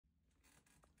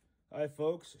Hi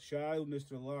folks, Shy with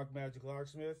Mr. Lock Magic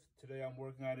Locksmith. Today I'm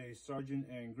working on a Sargent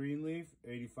and Greenleaf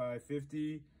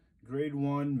 8550 grade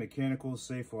 1 mechanical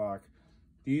safe lock.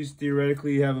 These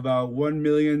theoretically have about 1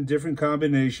 million different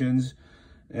combinations,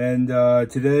 and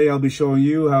today I'll be showing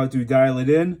you how to dial it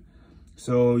in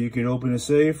so you can open a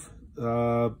safe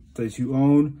that you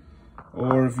own,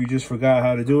 or if you just forgot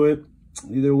how to do it.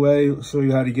 Either way, I'll show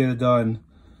you how to get it done.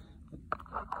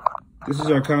 This is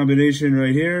our combination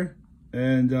right here,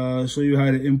 and I'll show you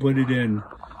how to input it in.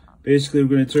 Basically, we're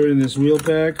going to turn in this wheel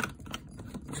pack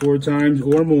 4 times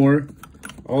or more.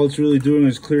 All it's really doing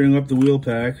is clearing up the wheel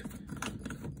pack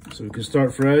so we can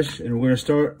start fresh. And we're going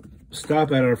to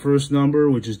stop at our first number,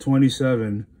 which is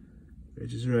 27,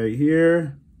 which is right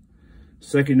here.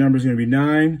 Second number is going to be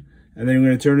 9, and then we're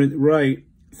going to turn it right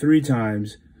 3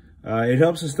 times. It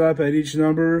helps to stop at each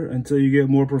number until you get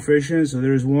more proficient. So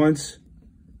there's once,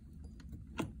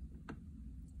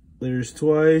 there's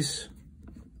twice,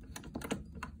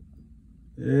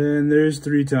 and there's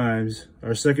 3 times.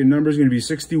 Our second number is going to be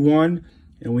 61,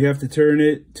 and we have to turn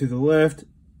it to the left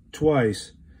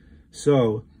twice.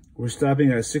 So we're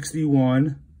stopping at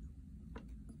 61.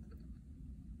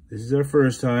 This is our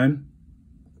first time.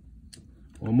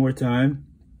 One more time.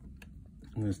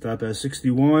 I'm going to stop at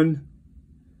 61.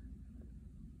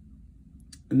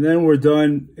 And then we're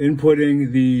done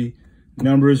inputting the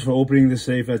numbers for opening the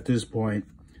safe at this point.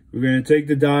 We're going to take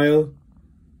the dial,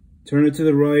 turn it to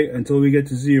the right until we get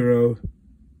to 0.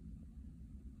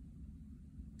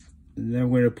 And then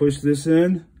we're going to push this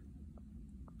in.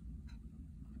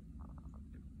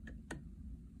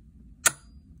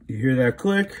 You hear that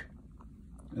click,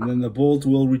 and then the bolt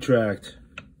will retract.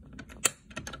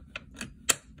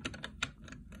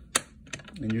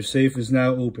 And your safe is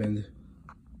now opened.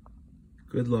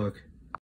 Good luck.